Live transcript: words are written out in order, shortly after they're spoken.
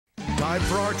time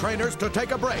for our trainers to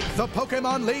take a break. The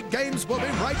Pokemon League games will be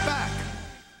right back.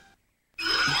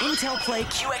 Intel Play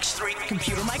QX3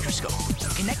 computer microscope.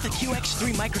 Connect the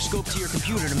QX3 microscope to your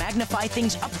computer to magnify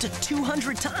things up to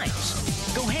 200 times.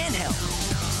 Go handheld.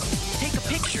 Take a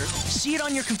picture, see it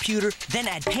on your computer, then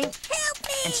add paint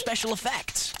and special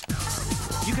effects.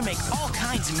 You can make all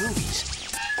kinds of movies.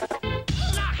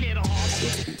 Knock it off!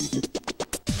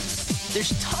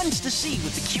 There's tons to see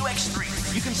with the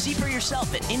QX3. You can see for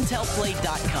yourself at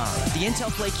intelplay.com. The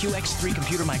Intel Play QX3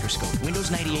 computer microscope.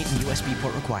 Windows 98 and USB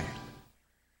port required.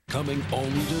 Coming only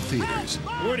to theaters.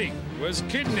 Woody was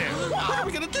kidnapped. What are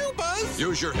we gonna do, Buzz?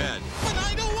 Use your head. But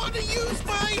I don't want to use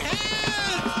my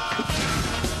head!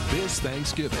 This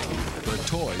Thanksgiving, the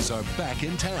toys are back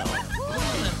in town.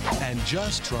 And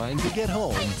just trying to get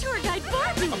home. I'm tour guide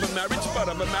Barbie! I'm a married spud.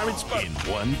 In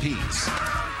one piece.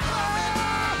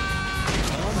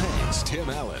 Tom Hanks, Tim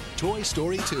Allen, Toy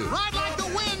Story 2. Ride like the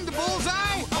wind,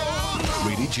 Bullseye!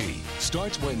 Rated G.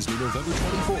 Starts Wednesday, November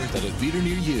 24th at a theater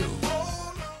near you.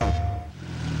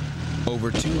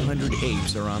 Over 200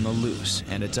 apes are on the loose,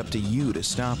 and it's up to you to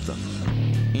stop them.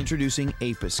 Introducing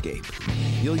Ape Escape.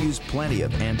 You'll use plenty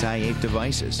of anti-ape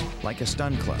devices, like a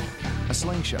stun club, a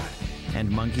slingshot, and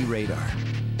monkey radar.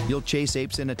 You'll chase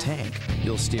apes in a tank.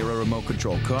 You'll steer a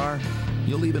remote-control car.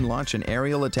 You'll even launch an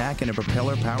aerial attack in a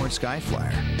propeller-powered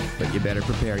Skyflyer. But you better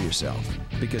prepare yourself,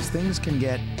 because things can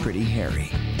get pretty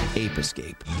hairy. Ape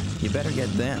Escape. You better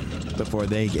get them before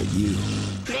they get you.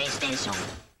 PlayStation.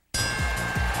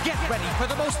 Get ready for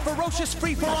the most ferocious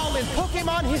free-for-all in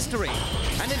Pokemon history.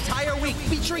 An entire week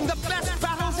featuring the best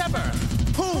battles ever.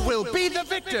 Who will be the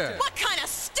victor? What kind of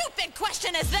stupid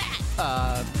question is that?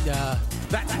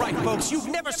 That's right, folks. You've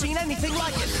never seen anything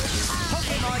like it.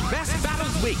 Pokemon Best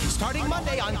Battles Week, starting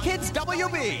Monday on Kids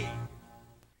WB.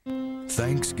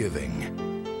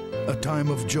 Thanksgiving, a time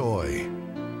of joy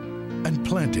and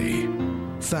plenty,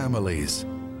 families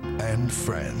and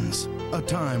friends, a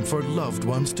time for loved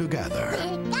ones to gather.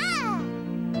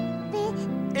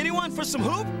 Anyone for some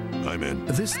hoop? I'm in.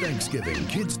 This Thanksgiving,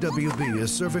 Kids WB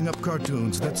is serving up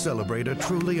cartoons that celebrate a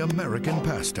truly American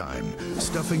pastime,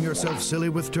 stuffing yourself silly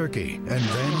with turkey and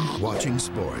then watching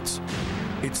sports.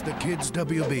 It's the Kids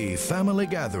WB Family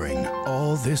Gathering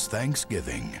all this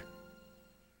Thanksgiving.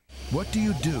 What do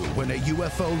you do when a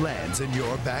UFO lands in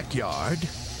your backyard?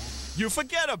 You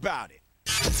forget about it.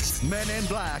 Men in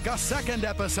Black, a second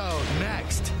episode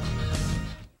next.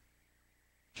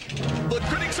 The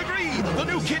critics agree. The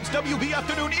new Kids WB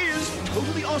afternoon is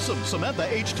totally awesome. Samantha,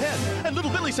 age 10. And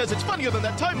little Billy says it's funnier than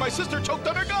that time my sister choked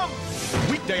on her gum.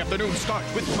 Weekday afternoon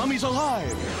starts with Mummies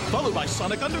Alive, followed by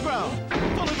Sonic Underground,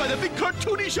 followed by the big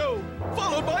cartoony show,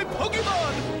 followed by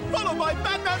Pokemon, followed by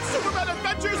Batman Superman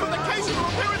Adventures with occasional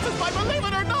appearances by, believe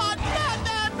it or not,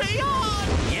 Batman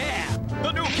Beyond. Yeah.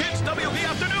 The new Kids WB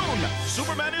afternoon.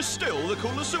 Superman is still the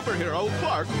coolest superhero.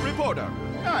 Clark, reporter.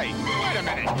 Hey, wait a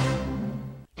minute.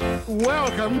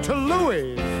 Welcome to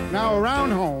Louis. Now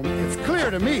around home, it's clear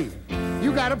to me,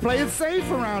 you gotta play it safe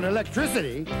around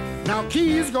electricity. Now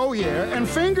keys go here and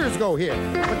fingers go here.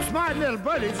 But smart little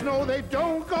buddies know they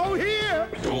don't go here.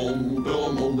 Dumb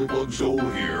only bugs go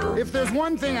here. If there's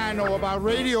one thing I know about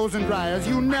radios and dryers,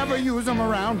 you never use them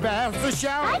around baths or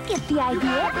showers. I get the idea. You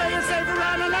gotta play it safe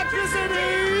around electricity.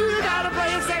 You gotta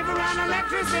play it safe around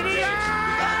electricity.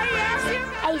 Ah, yes,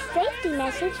 A safety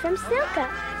message from Silka.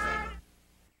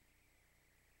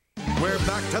 We're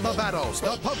back to the battles.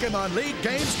 The Pokemon League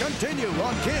games continue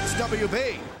on Kids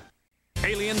WB.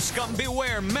 Alien Scum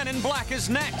Beware Men in Black is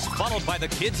next, followed by the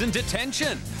Kids in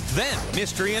Detention. Then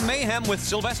Mystery and Mayhem with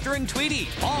Sylvester and Tweety,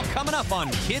 all coming up on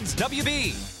Kids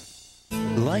WB.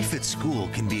 Life at school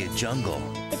can be a jungle.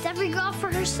 It's every girl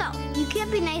for herself. You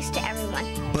can't be nice to everyone.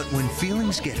 But when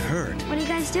feelings get hurt, What are you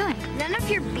guys doing? None of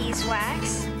your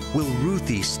beeswax. will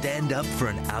Ruthie stand up for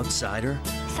an outsider? I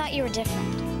thought you were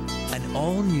different. An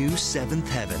all-new Seventh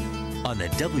Heaven on a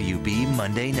WB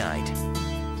Monday night.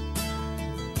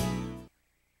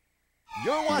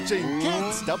 You're watching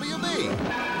Kids WB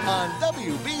on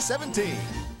WB17.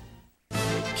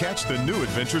 Catch the new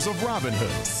adventures of Robin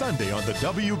Hood Sunday on the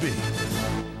WB.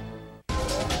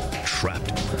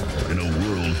 Trapped in a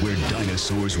world where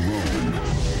dinosaurs roam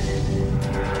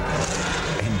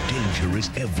and danger is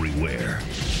everywhere.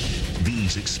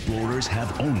 These explorers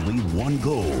have only one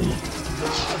goal: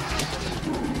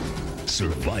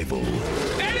 survival.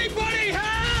 Anybody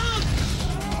help!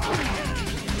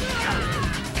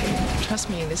 Trust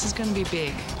me, this is gonna be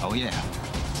big. Oh yeah,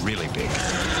 really big.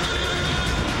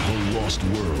 The Lost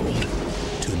World.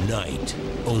 Tonight,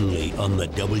 only on the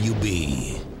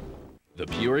WB. The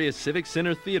Peoria Civic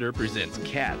Center Theater presents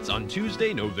Cats on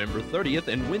Tuesday, November 30th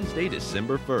and Wednesday,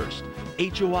 December 1st.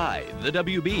 HOI, the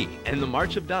WB, and the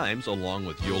March of Dimes, along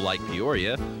with You'll Like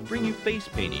Peoria, bring you face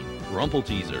painting, Rumple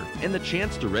Teaser, and the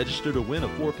chance to register to win a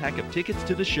 4-pack of tickets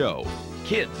to the show.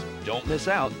 Kids, don't miss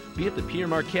out. Be at the Pierre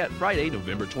Marquette Friday,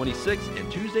 November 26th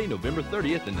and Tuesday, November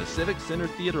 30th in the Civic Center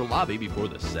Theater lobby before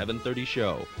the 7:30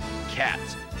 show.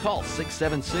 Cats, call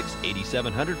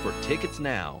 676-8700 for tickets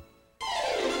now.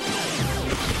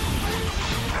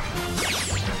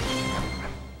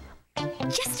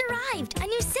 Just arrived! A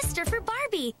new sister for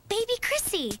Barbie, Baby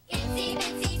Chrissy. Itsy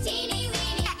bitsy teeny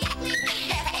weeny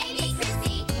Baby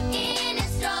Chrissy in a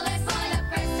stroller for the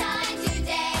first time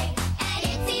today. And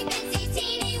itsy bitsy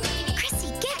teeny weeny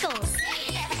Chrissy giggles.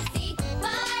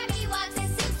 Barbie walks and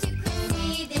sings to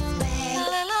Chrissy this way. La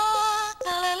la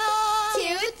la la. 2,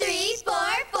 3, 4,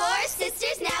 4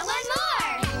 sisters, now one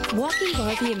more. Walking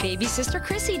Barbie and baby sister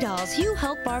Chrissy dolls. You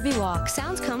help Barbie walk.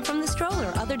 Sounds come from the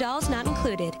stroller. Other dolls not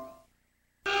included.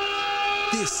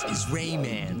 This is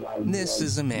Rayman. This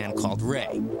is a man called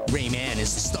Ray. Rayman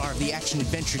is the star of the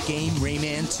action-adventure game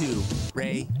Rayman 2.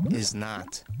 Ray is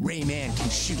not. Rayman can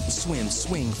shoot, swim,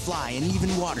 swing, fly, and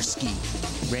even water ski.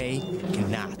 Ray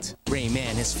cannot.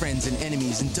 Rayman has friends and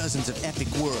enemies in dozens of epic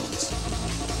worlds.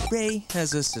 Ray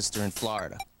has a sister in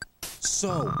Florida.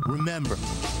 So, remember,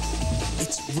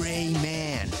 it's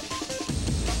Rayman,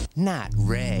 not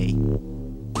Ray.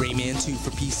 Rayman 2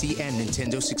 for PC and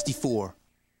Nintendo 64.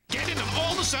 Get into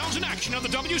all the sounds and action of the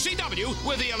WCW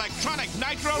with the Electronic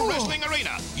Nitro Wrestling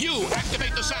Arena. You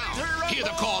activate the sound. Hear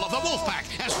the call of the Wolfpack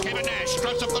as Kevin Nash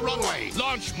struts up the runway.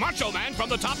 Launch Macho Man from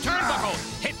the top turnbuckle.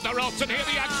 Hit the ropes and hear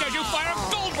the action as you fire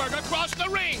Goldberg across the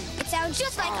ring. It sounds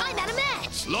just like I'm at a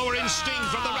match. Lower in Sting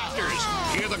from the rafters.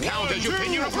 Hear the count as you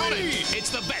pin your opponent.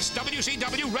 It's the best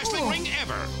WCW wrestling ring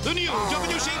ever. The new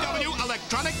WCW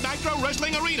Electronic Nitro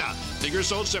Wrestling Arena. Figures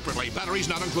sold separately. Batteries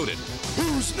not included.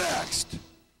 Who's next?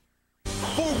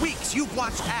 For weeks, you've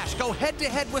watched Ash go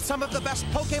head-to-head with some of the best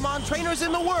Pokemon trainers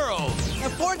in the world. The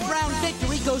 4th round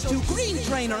victory goes to Green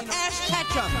Trainer Ash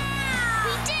Ketchum.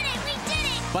 We did it! We did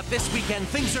it! But this weekend,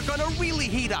 things are gonna really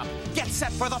heat up. Get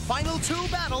set for the final 2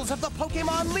 battles of the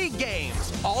Pokemon League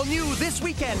games. All new this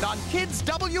weekend on Kids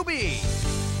WB.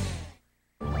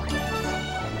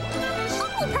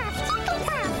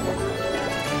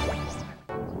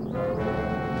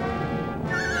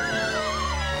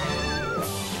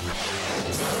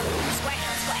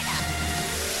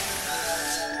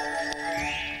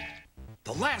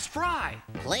 The last fry.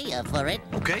 Play up for it.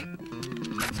 Okay.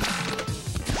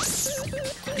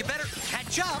 You better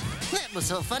catch up. That was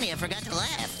so funny I forgot to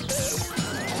laugh.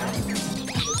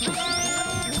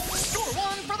 Score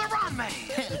 1 for the Ron Man.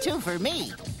 And 2 for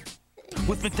me.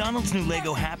 With McDonald's new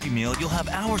Lego Happy Meal, you'll have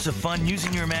hours of fun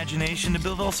using your imagination to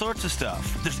build all sorts of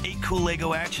stuff. There's 8 cool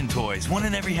Lego action toys, 1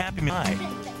 in every Happy Meal.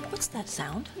 What's that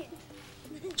sound?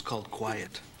 It's called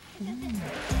quiet.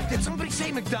 Did somebody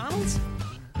say McDonald's?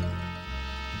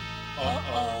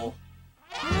 Uh-oh.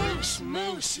 Bruce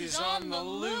Moose is on the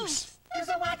loose. There's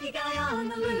a wacky guy on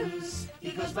the loose.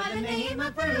 He goes by the name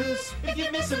of Bruce. If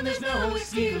you miss him, there's no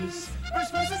excuse.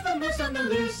 Bruce Moose is the moose on the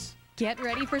loose. Get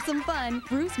ready for some fun.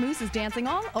 Bruce Moose is dancing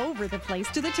all over the place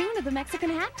to the tune of the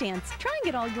Mexican hat dance. Try and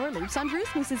get all your loops on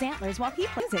Bruce Moose's antlers while he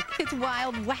plays it. It's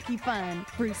wild, wacky fun.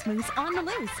 Bruce Moose on the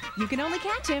loose. You can only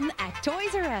catch him at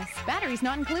Toys R Us. Batteries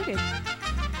not included.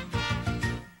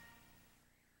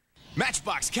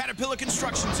 Matchbox Caterpillar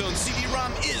Construction Zone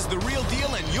CD-ROM is the real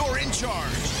deal and you're in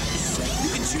charge. You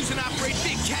can choose and operate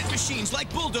big cat machines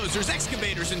like bulldozers,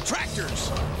 excavators, and tractors.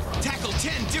 Tackle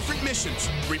 10 different missions,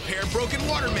 repair broken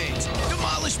water mains,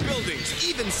 demolish buildings,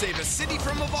 even save a city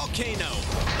from a volcano.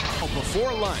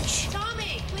 Before lunch.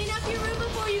 Tommy, clean up your room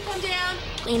before you come down.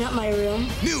 Clean up my room?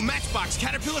 New Matchbox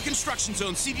Caterpillar Construction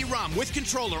Zone CD-ROM with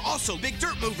controller. Also Big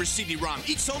Dirt Movers CD-ROM.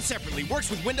 Each sold separately. Works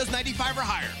with Windows 95 or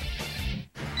higher.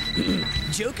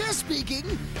 Joker speaking.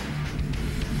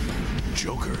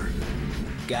 Joker.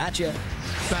 Gotcha.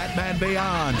 Batman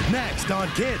Beyond, next on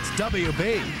Kids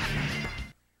WB.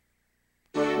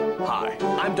 Hi,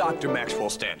 I'm Dr. Maxwell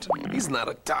Stanton. He's not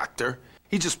a doctor.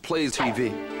 He just plays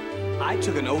TV. I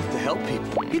took an oath to help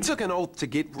people. He took an oath to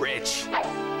get rich.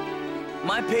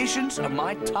 My patients are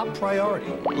my top priority.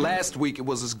 Last week it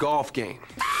was his golf game.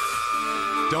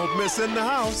 Don't miss In the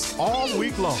House all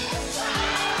week long.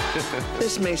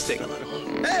 This may stick a little.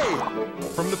 Hey!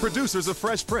 From the producers of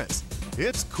Fresh Prince,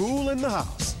 it's Cool in the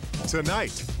House.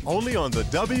 Tonight, only on the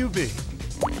WB.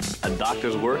 A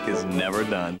doctor's work is never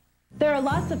done. There are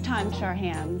lots of times to our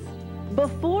hands.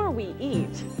 Before we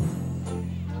eat.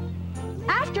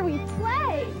 After we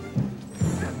play.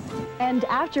 And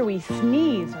after we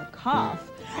sneeze or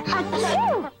cough,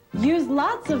 use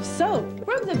lots of soap.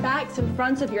 Rub the backs and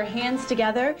fronts of your hands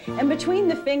together and between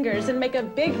the fingers and make a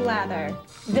big lather.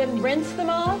 Then rinse them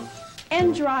off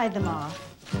and dry them off.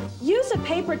 Use a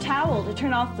paper towel to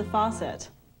turn off the faucet.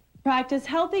 Practice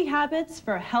healthy habits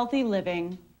for healthy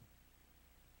living.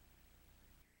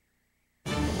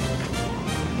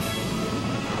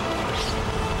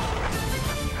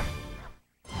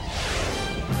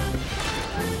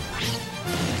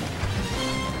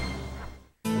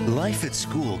 Life at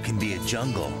school can be a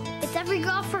jungle. It's every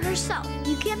girl for herself.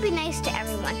 You can't be nice to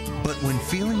everyone. But when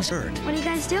feelings hurt... What are you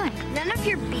guys doing? None of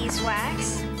your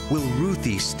beeswax. Will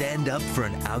Ruthie stand up for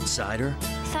an outsider? I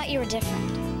thought you were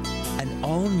different. An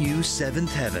all-new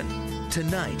Seventh Heaven.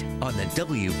 Tonight on the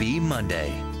WB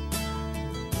Monday.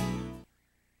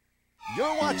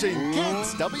 You're watching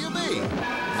Kids WB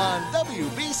on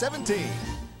WB 17.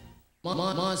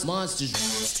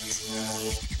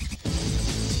 Monsters.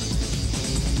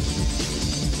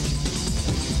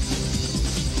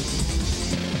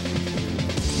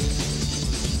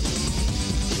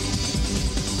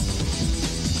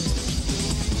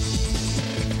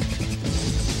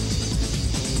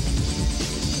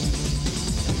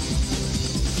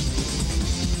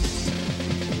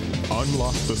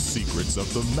 Unlock the secrets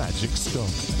of the magic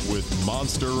stone with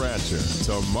Monster Rancher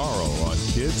tomorrow on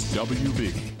Kids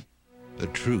WB. The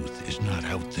truth is not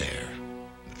out there.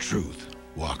 The truth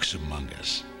walks among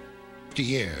us. For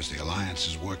years, the Alliance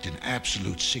has worked in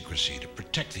absolute secrecy to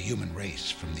protect the human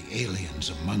race from the aliens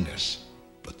among us.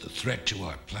 But the threat to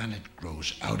our planet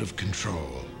grows out of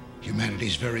control.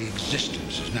 Humanity's very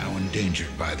existence is now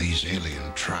endangered by these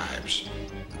alien tribes.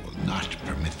 We will not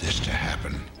permit this to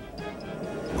happen.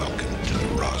 Welcome to the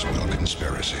Roswell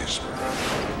Conspiracies.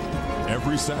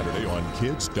 Every Saturday on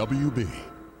Kids WB.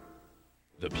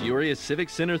 The Peoria Civic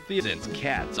Center Theater presents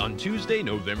Cats on Tuesday,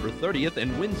 November 30th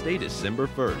and Wednesday, December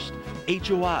 1st.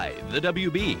 HOI, the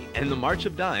WB, and the March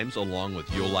of Dimes, along with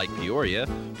You'll Like Peoria,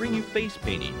 bring you face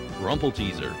painting, Rumple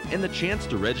Teaser, and the chance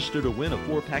to register to win a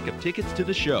 4-pack of tickets to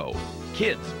the show.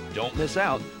 Kids, don't miss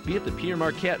out. Be at the Pierre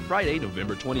Marquette Friday,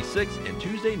 November 26th and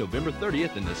Tuesday, November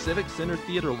 30th in the Civic Center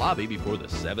Theater lobby before the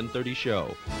 7:30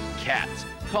 show. Cats,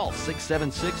 call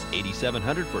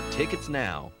 676-8700 for tickets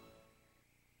now.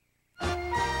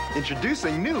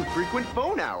 Introducing new frequent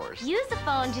phone hours. Use the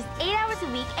phone just 8 hours a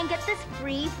week and get this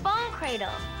free phone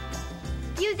cradle.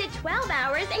 Use it 12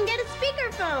 hours and get a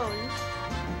speakerphone.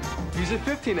 Use it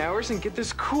 15 hours and get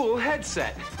this cool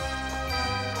headset.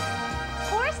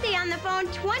 Or stay on the phone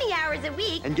 20 hours a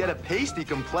week and get a pasty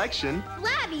complexion,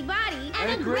 flabby body,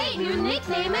 and a great new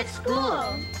nickname at school.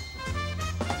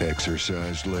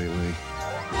 Exercised lately?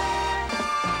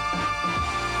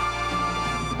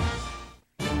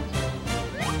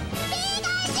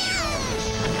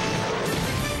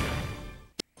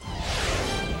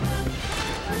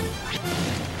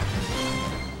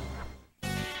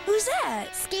 Who's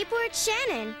that? Skateboard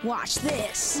Shannon. Watch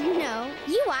this. No,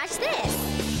 you watch this.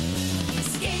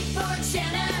 Skateboard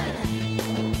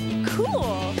Shannon.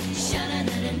 Cool.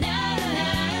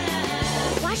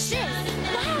 Watch this.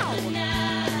 Wow.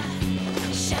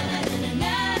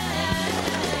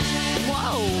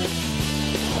 Whoa.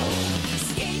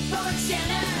 Skateboard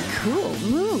Shannon. Cool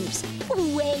moves.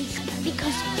 Wait,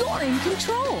 because you're in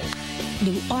control.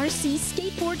 New RC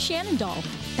Skateboard Shannon doll.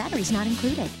 Batteries not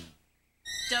included.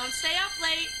 Don't stay up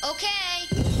late. Okay.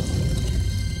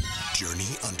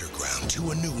 Journey underground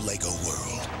to a new Lego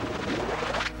world.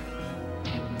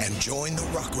 And join the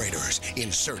Rock Raiders in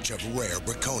search of rare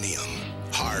Braconium.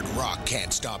 Hard rock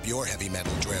can't stop your heavy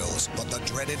metal drills, but the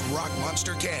dreaded Rock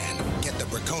Monster can. Get the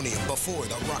Braconium before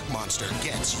the Rock Monster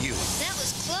gets you. That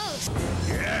was close.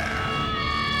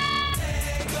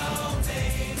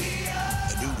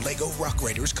 The new Lego Rock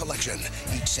Raiders collection.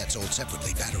 Each set sold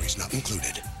separately, batteries not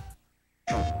included.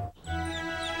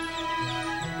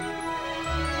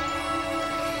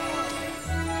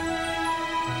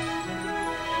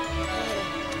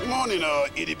 Morning,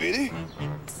 itty bitty.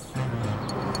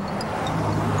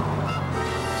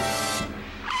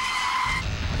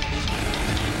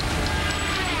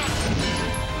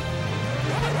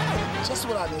 Just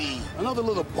what I need. Another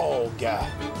little bald guy.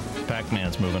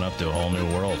 Pac-Man's moving up to a whole new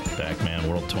world. Pac-Man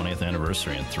World 20th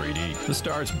Anniversary in 3D. The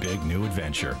star's big new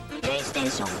adventure.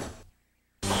 PlayStation.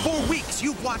 For weeks,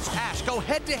 you've watched Ash go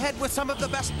head-to-head with some of the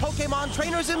best Pokemon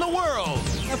trainers in the world.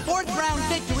 The 4th round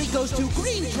victory goes to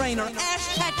Green Trainer Ash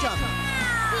Ketchum.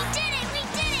 We did it! We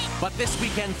did it! But this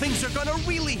weekend, things are gonna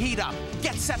really heat up.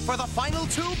 Get set for the final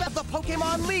 2 of the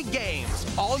Pokemon League games.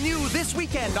 All new this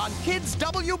weekend on Kids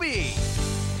WB.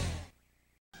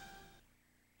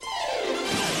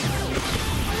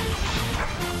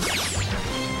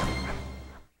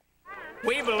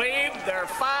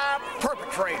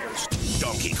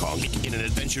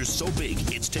 features so big,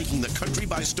 it's taking the country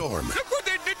by storm. Look what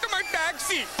they did to my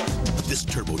taxi! This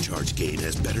turbocharged game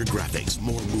has better graphics,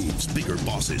 more moves, bigger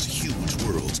bosses, huge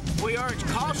worlds. We urge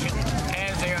caution,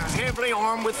 as they are heavily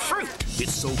armed with fruit.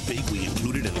 It's so big, we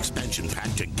included an expansion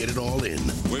pack to get it all in.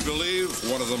 We believe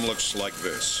one of them looks like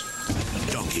this.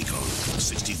 Donkey Kong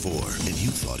 64, and you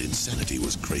thought insanity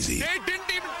was crazy. They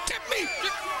didn't even tip me!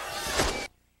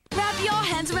 Wrap your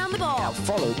hands around the ball. Now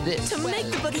follow this. To make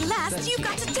the boogie last, you've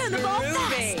got to turn the ball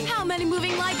fast. How many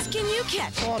moving lights can you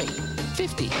catch? 40,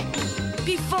 50.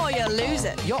 Before you lose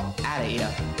it. You're out of here.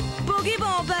 Boogie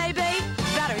ball, baby.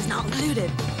 Batteries not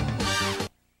included.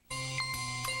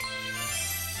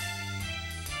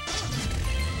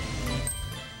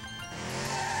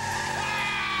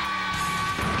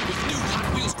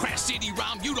 Crash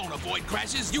CD-ROM, you don't avoid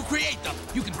crashes, you create them.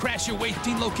 You can crash your way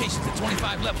 15 locations at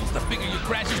 25 levels. The bigger your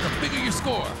crashes, the bigger your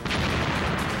score.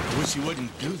 I wish you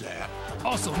wouldn't do that.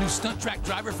 Also, new Stunt Track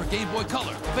driver for Game Boy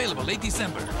Color. Available late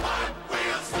December.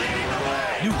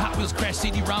 New Hot Wheels Crash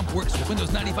CD-ROM works with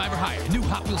Windows 95 or higher. New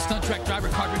Hot Wheels Stunt Track driver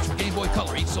cartridge for Game Boy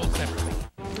Color, each sold separately.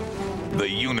 The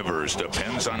universe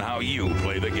depends on how you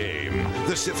play the game.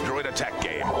 The Sith Droid Attack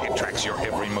game. It tracks your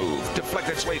every move, deflect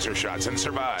its laser shots, and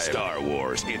survive. Star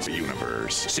Wars, it's a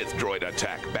universe. Sith Droid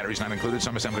Attack. Batteries not included,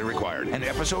 some assembly required. An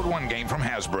Episode 1 game from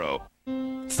Hasbro.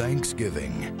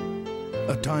 Thanksgiving.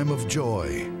 A time of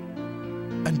joy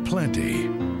and plenty.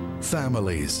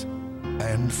 Families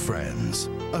and friends.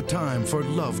 A time for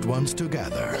loved ones to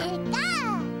gather.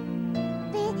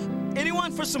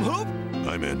 Anyone for some hoop?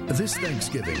 I'm in. This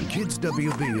Thanksgiving, Kids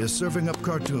WB is serving up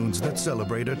cartoons that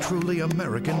celebrate a truly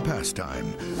American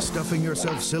pastime, stuffing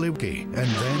yourself silly and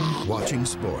then watching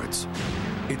sports.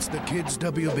 It's the Kids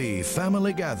WB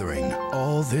Family Gathering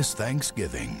all this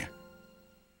Thanksgiving.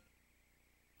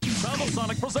 Travel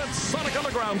Sonic presents Sonic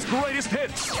Underground's greatest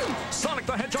hits. Sonic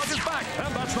the Hedgehog is back,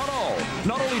 and that's not all.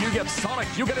 Not only do you get Sonic,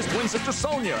 you get his twin sister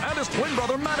Sonia and his twin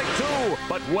brother Manic too.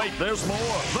 But wait, there's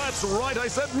more. That's right, I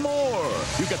said more.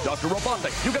 You get Dr.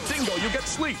 Robotnik, you get Dingo, you get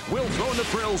Sleek. We'll throw in the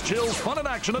thrills, chills, fun and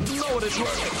action at no additional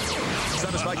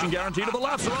satisfaction guaranteed if the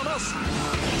laughs are on us.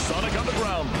 Sonic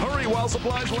Underground, hurry while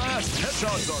supplies last.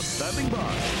 Hedgehogs are standing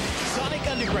by. Sonic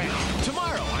Underground,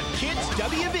 tomorrow on Kids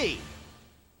WB.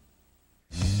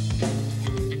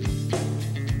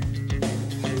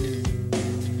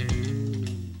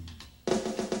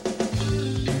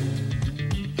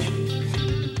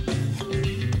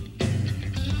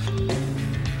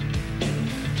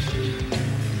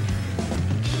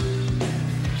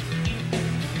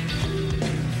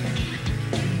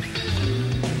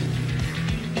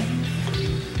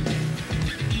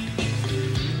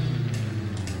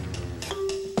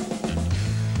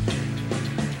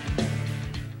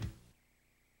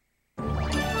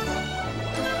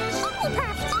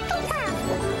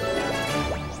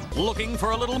 Looking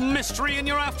for a little mystery in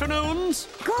your afternoons?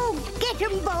 Go get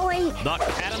him, boy! The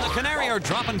Cat and the Canary are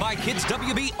dropping by Kids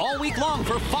WB all week long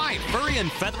for 5 furry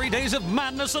and feathery days of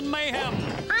madness and mayhem.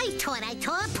 I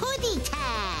thought Puddy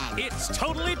Tag! It's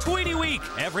totally Tweety Week,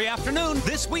 every afternoon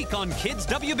this week on Kids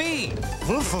WB.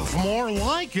 This is more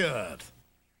like it.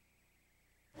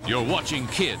 You're watching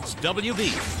Kids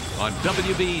WB on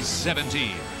WB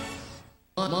 17.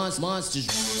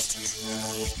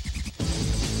 Monsters.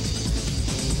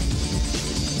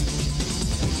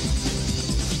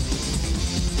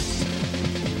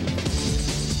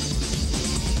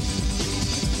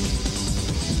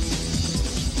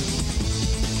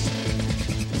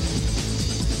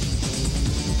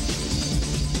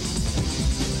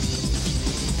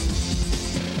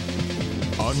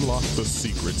 Unlock the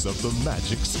secrets of the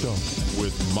magic stone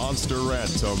with Monster Rat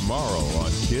tomorrow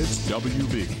on Kids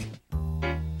WB.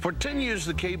 For 10 years,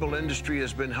 the cable industry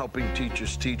has been helping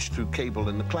teachers teach through cable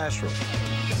in the classroom.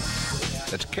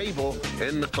 That's cable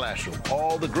in the classroom.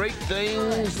 All the great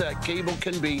things that cable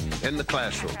can be in the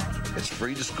classroom. It's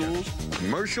free to schools,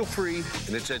 commercial free,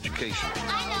 and it's educational.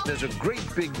 There's a great,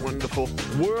 big, wonderful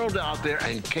world out there,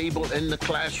 and cable in the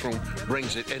classroom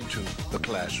brings it into the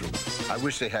classroom. I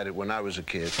wish they had it when I was a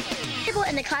kid. Cable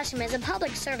in the Classroom is a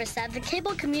public service of the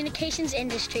cable communications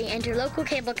industry and your local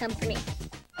cable company.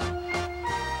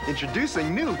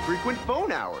 Introducing new frequent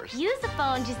phone hours. Use the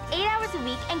phone just 8 hours a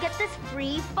week and get this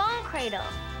free phone cradle.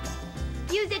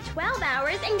 Use it 12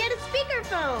 hours and get a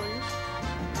speakerphone.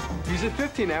 Use it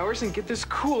 15 hours and get this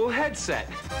cool headset.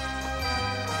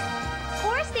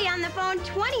 Or stay on the phone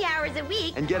 20 hours a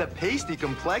week and get a pasty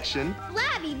complexion,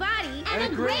 flabby body,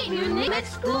 and a great new nick at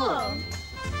school.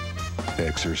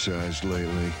 Exercised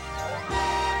lately?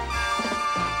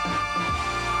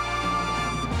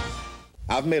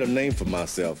 I've made a name for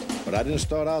myself, but I didn't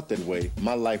start out that way.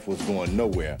 My life was going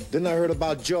nowhere. Then I heard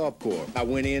about Job Corps. I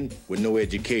went in with no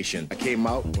education. I came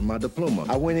out with my diploma.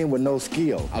 I went in with no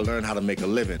skill. I learned how to make a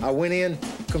living. I went in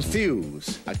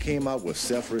confused. I came out with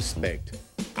self-respect.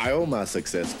 I owe my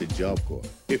success to Job Corps.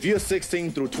 If you're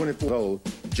 16 through 24 years old,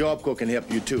 Job Corps can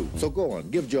help you too. So go on,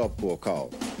 give Job Corps a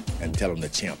call and tell them the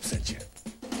champ sent you.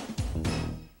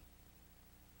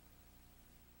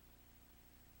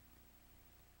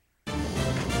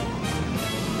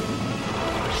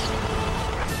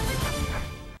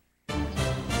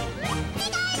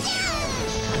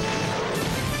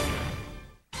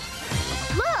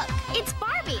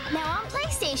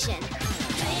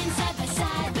 Playing side by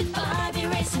side with Barbie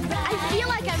racing ride. I feel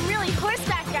like I'm really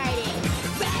horseback riding.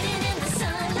 Riding in the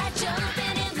sunlight,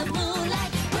 jumping in the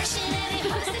moonlight, pushing any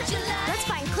horse that you like. Let's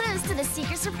find clues to the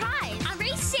secret surprise. A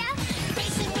race, yeah.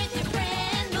 Racing with your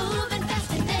friend, moving fast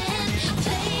and then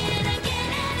playing again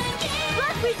and again.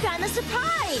 Look, we found the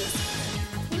surprise.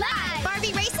 Live!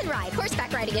 Barbie Race and Ride,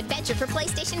 horseback riding adventure for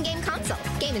PlayStation game console.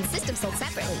 Game and system sold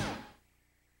separately.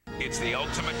 It's the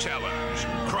ultimate challenge,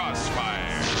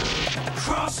 Crossfire.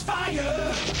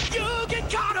 Crossfire, you get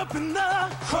caught up in the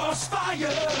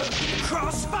crossfire.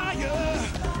 Crossfire,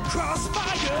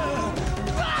 crossfire,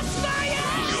 crossfire.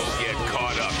 You'll get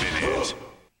caught up in it.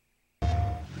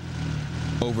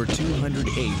 Over 200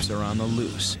 apes are on the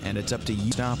loose, and it's up to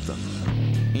you to stop them.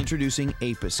 Introducing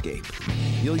Ape Escape.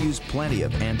 You'll use plenty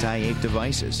of anti-ape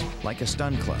devices, like a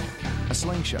stun club, a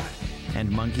slingshot, and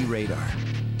monkey radar.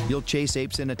 You'll chase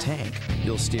apes in a tank.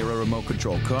 You'll steer a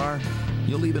remote-control car.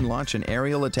 You'll even launch an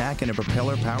aerial attack in a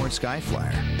propeller-powered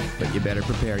Skyflyer. But you better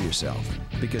prepare yourself,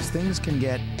 because things can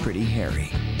get pretty hairy.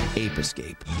 Ape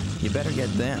Escape. You better get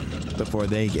them before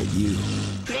they get you.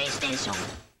 PlayStation.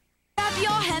 Wrap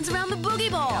your hands around the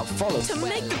boogie ball. To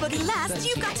make the boogie last,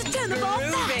 you've got to turn the ball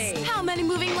fast. How many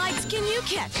moving lights can you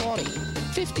catch? 40,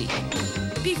 50.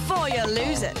 Before you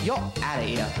lose it. You're out of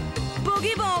here.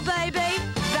 Boogie ball, baby.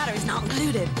 Batteries not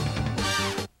included.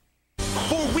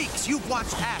 For weeks, you've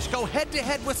watched Ash go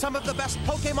head-to-head with some of the best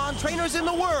Pokemon trainers in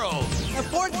the world. The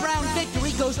fourth round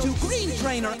victory goes to Green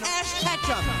Trainer Ash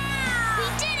Ketchum. We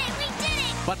did it! We did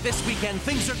it! But this weekend,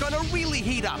 things are gonna really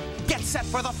heat up. Get set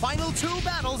for the final 2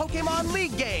 battles Pokemon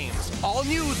League games. All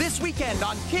new this weekend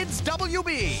on Kids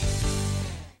WB.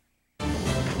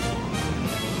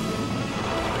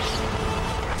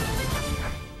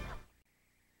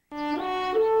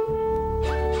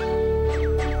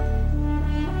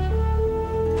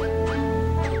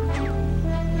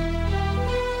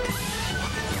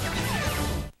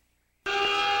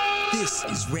 This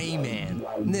is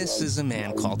Rayman. This is a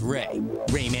man called Ray.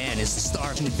 Rayman is the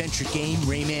star of an adventure game,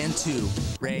 Rayman 2.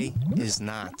 Ray is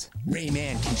not.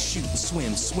 Rayman can shoot,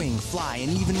 swim, swing, fly,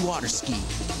 and even water ski.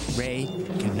 Ray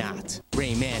cannot.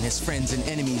 Rayman has friends and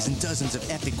enemies in dozens of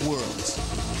epic worlds.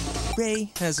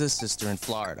 Ray has a sister in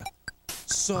Florida.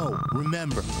 So,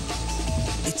 remember,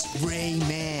 it's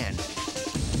Rayman,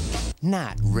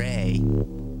 not Ray.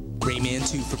 Rayman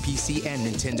 2 for PC and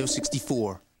Nintendo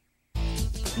 64.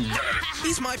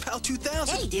 He's my pal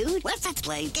 2000. Hey, dude, let's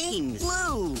play games.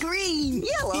 Blue, green,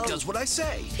 yellow. He does what I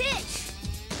say. Pitch.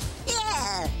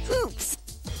 Yeah, hoops.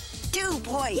 2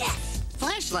 points. Yes.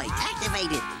 Flashlight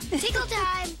activated. Tickle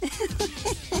time.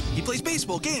 He plays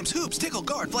baseball, games, hoops, tickle,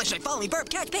 guard, flashlight, follow me, burp,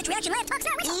 Catch, pitch, reaction, rap, talk,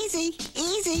 easy,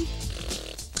 easy.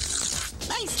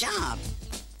 Nice job.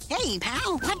 Hey,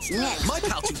 pal, what's next? My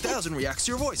pal 2000 reacts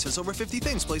to your voice, has over 50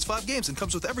 things, plays 5 games, and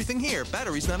comes with everything here.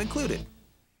 Batteries not included.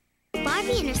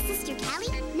 Barbie and her sister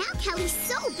Callie. Now Callie's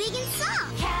so big and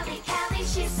soft. Callie,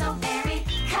 she's so very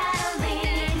cuddly.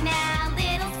 Now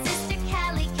little sister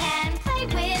Callie can play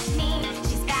with me.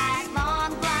 She's got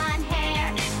long blonde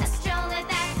hair, a stroller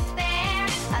that's there,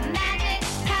 a magic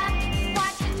cup,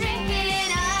 watch her drink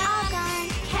it up. All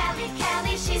gone.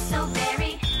 Callie, she's so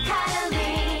very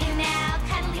cuddly. Now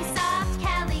cuddly soft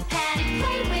Callie can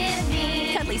play with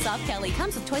me. Cuddly Soft Kelly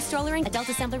comes with toy strollering, adult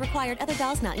assembly required, other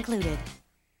dolls not included.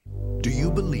 Do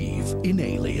you believe in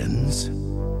aliens?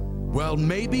 Well,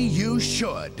 maybe you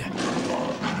should.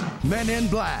 Men in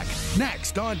Black,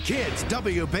 next on Kids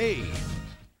WB.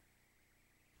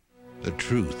 The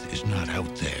truth is not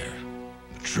out there.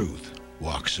 The truth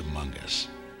walks among us.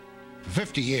 For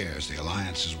 50 years, the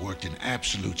Alliance has worked in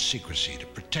absolute secrecy to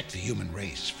protect the human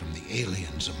race from the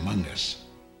aliens among us.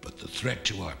 But the threat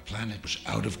to our planet was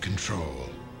out of control.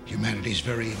 Humanity's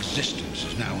very existence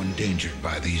is now endangered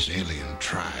by these alien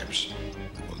tribes.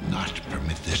 We will not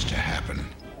permit this to happen.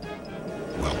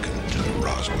 Welcome to the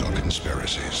Roswell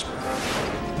Conspiracies.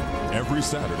 Every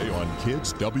Saturday on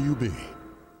Kids WB.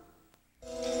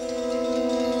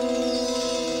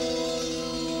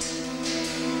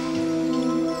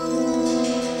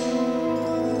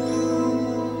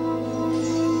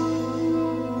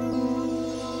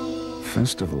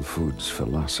 Festival Foods'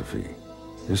 philosophy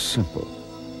is simple.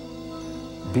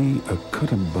 Be a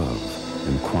cut above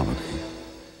in quality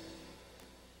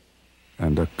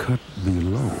and a cut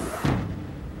below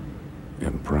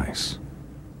in price.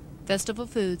 Festival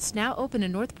Foods, now open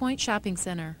in North Point Shopping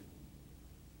Center.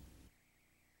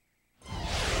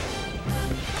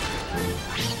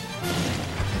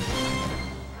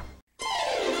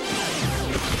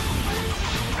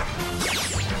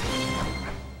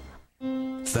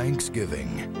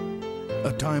 Thanksgiving,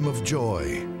 a time of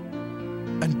joy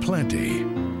and plenty,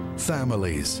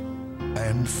 families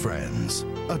and friends,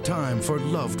 a time for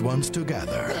loved ones to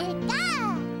gather.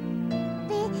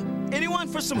 Anyone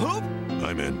for some hoop?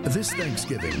 I'm in. This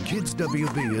Thanksgiving, Kids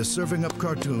WB is serving up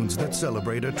cartoons that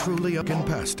celebrate a truly American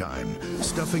pastime,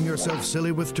 stuffing yourself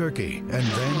silly with turkey and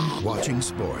then watching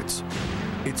sports.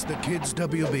 It's the Kids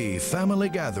WB family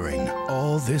gathering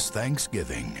all this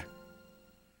Thanksgiving.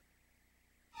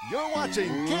 You're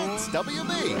watching Kids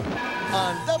WB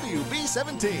on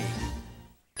WB17.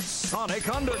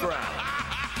 Sonic Underground.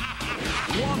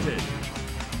 Wanted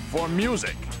for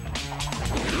music.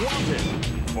 Wanted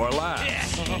for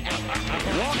laughs.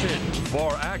 Wanted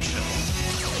for action.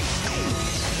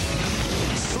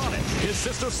 Sonic, his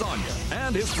sister Sonya,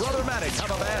 and his brother Maddox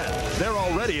have a band. They're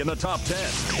already in the top 10.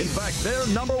 In fact, they're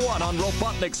 #1 on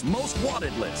Robotnik's most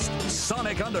wanted list.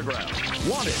 Sonic Underground.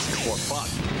 Wanted for fun.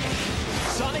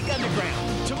 Sonic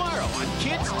Underground, tomorrow on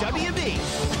Kids WB.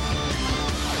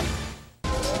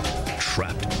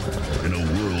 Trapped in a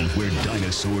world where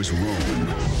dinosaurs roam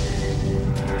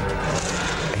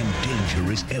and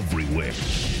danger is everywhere,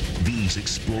 these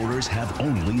explorers have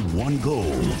only one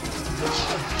goal: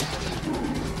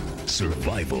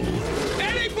 survival.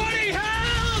 Anybody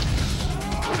help!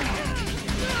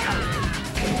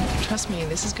 Trust me,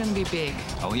 this is gonna be big.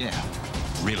 Oh yeah,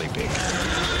 really big.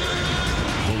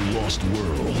 The Lost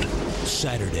World.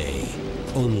 Saturday,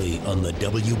 only on the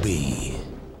WB.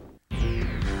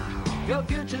 Your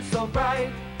future's so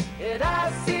bright at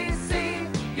ICC.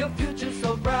 Your future's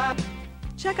so bright.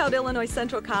 Check out Illinois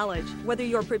Central College. Whether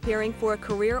you're preparing for a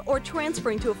career or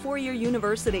transferring to a four-year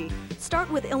university, start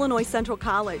with Illinois Central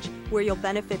College, where you'll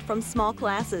benefit from small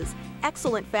classes,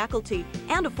 excellent faculty,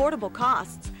 and affordable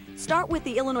costs. Start with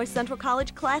the Illinois Central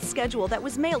College class schedule that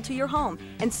was mailed to your home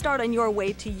and start on your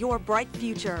way to your bright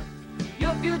future.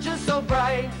 Your future's so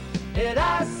bright at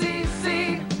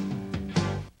ICC.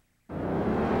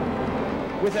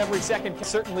 With every second, you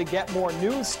certainly get more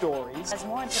news stories. Has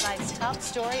more on tonight's top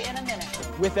story in a minute.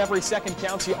 With every second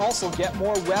counts, you also get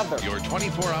more weather. Your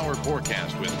 24-hour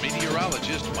forecast with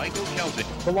meteorologist Michael Kelty.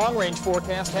 The long-range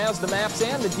forecast has the maps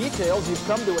and the details you've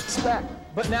come to expect.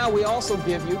 But now we also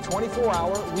give you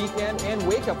 24-hour, weekend, and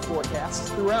wake-up forecasts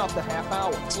throughout the half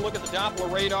hour. Let's look at the Doppler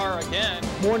radar again.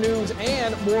 More news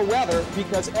and more weather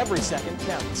because every second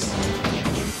counts.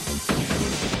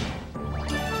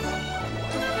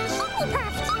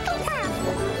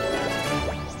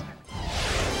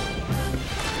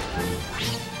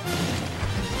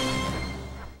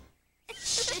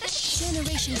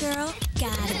 Generation girl,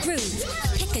 gotta groove.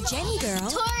 Pick a Jenny girl.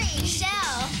 Tori,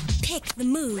 Shell. Pick the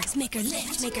moves, make her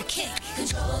lift, make her kick.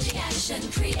 Control the action,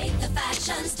 create the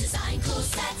fashions, design cool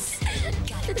sets.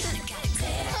 Got it, Spin,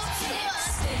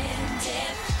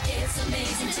 dip, it's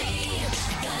amazing team.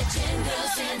 Got Gen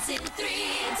Girls dancing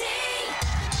 3D.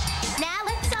 Now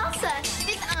let's salsa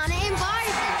with Anna and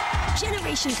Barbie.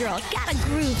 Generation girl, gotta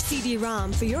groove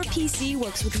CD-ROM for your PC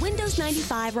works with Windows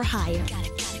 95 or higher.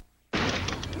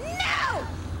 No!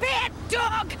 Bad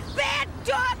dog! Bad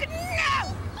dog!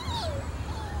 No!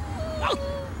 Oh,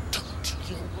 don't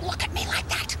you look at me like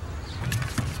that.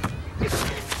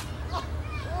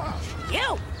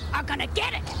 You are gonna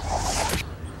get it!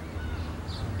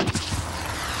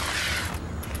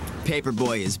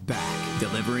 Paperboy is back,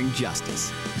 delivering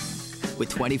justice. With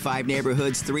 25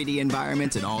 neighborhoods, 3D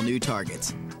environments, and all new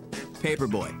targets.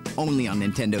 Paperboy, only on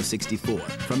Nintendo 64,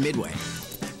 from Midway.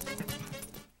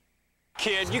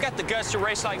 Kid, you got the guts to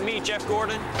race like me, Jeff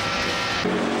Gordon?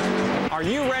 Are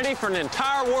you ready for an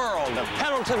entire world of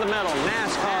pedal-to-the-metal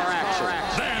NASCAR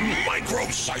action? Then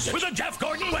micro-size it with a Jeff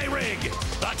Gordon Way Rig.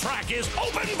 The track is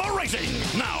open for racing.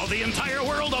 Now the entire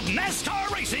world of NASCAR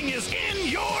racing is in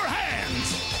your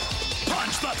hands.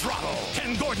 Punch the throttle.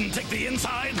 Can Gordon take the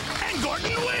inside? And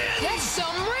Gordon wins! That's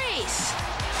some race!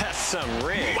 That's some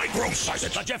rig. Micro-size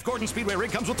it. The Jeff Gordon Speedway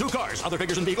Rig comes with 2 cars. Other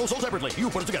figures and vehicles sold separately. You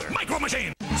put it together. Micro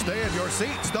Machine. Stay in your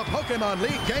seats. The Pokemon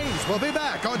League games will be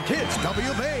back on Kids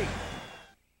WB.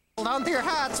 Hold on to your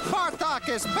hats, Bartok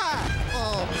is back!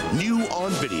 Oh. New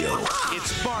on video,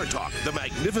 it's Bartok the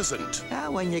Magnificent.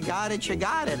 When you got it, you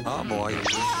got it. Oh boy.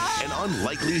 An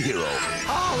unlikely hero.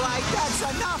 All right, that's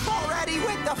enough already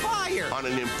with the fire. On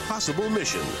an impossible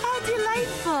mission. How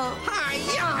delightful.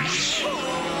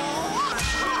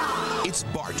 It's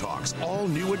Bartok's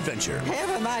all-new adventure. Have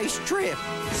a nice trip.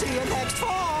 See you next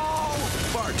fall.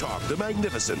 Bartok the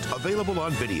Magnificent, available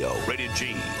on video. Rated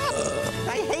G.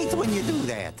 I hate when you do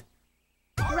that.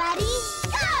 Ready?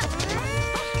 Go!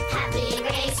 Happy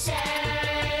Racers!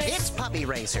 It's Puppy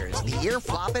Racers, the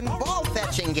ear-flopping,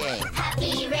 ball-fetching game.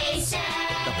 Happy Racers!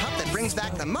 The pup that brings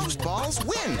back the most balls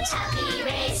wins. Happy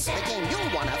Racers! The game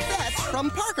you'll want to fetch from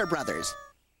Parker Brothers.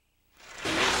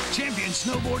 Champion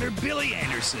snowboarder Billy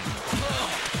Anderson.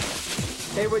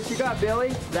 Hey, what you got,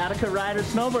 Billy? Radica Rider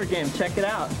snowboard game. Check it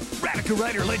out. Radica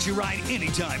Rider lets you ride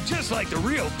anytime, just like the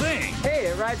real thing. Hey,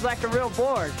 it rides like a real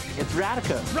board. It's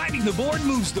Radica. Riding the board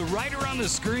moves the rider on the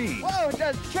screen. Whoa, it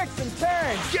does tricks and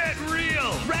turns. Get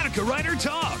real. Radica Rider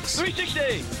talks.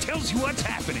 360. Tells you what's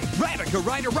happening. Radica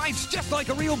Rider rides just like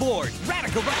a real board.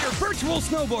 Radica Rider virtual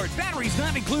snowboard. Batteries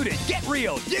not included. Get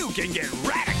real. You can get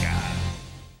Radica.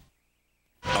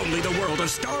 Only the world of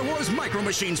Star Wars Micro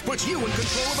Machines puts you in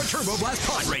control of a Turbo Blast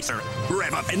pod racer.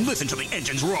 Rev up and listen to the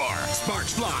engines roar.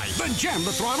 Sparks fly, then jam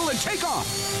the throttle and take off.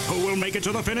 Who will make it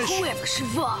to the finish? Whoever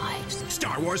survives.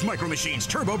 Star Wars Micro Machines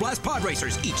Turbo Blast pod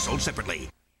racers, each sold separately.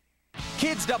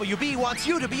 Kids WB wants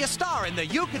you to be a star in the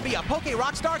You Could Be a Poke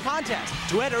Rockstar contest.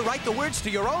 To enter, write the words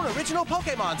to your own original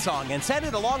Pokemon song and send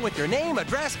it along with your name,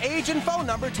 address, age, and phone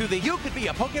number to the You Could Be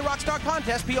a Poke Rockstar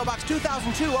contest, P.O. Box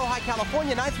 2002, Ojai,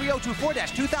 California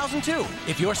 93024-2002.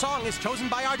 If your song is chosen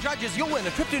by our judges, you'll win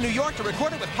a trip to New York to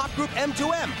record it with pop group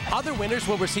M2M. Other winners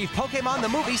will receive Pokemon the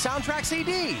Movie soundtrack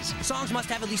CDs. Songs must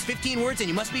have at least 15 words, and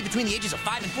you must be between the ages of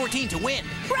 5 and 14 to win.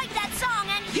 Write that song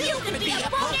and you could be a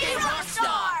Poke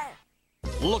Rockstar!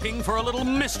 Looking for a little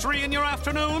mystery in your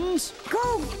afternoons?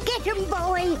 Go get him,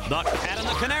 boy! The Cat and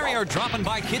the Canary are dropping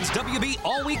by Kids WB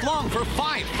all week long for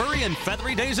 5 furry and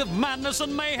feathery days of madness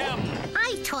and mayhem.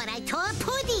 I thought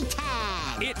Puddy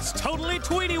Tag! It's Totally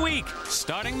Tweety Week,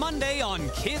 starting Monday on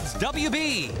Kids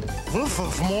WB. This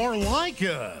is more like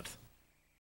it.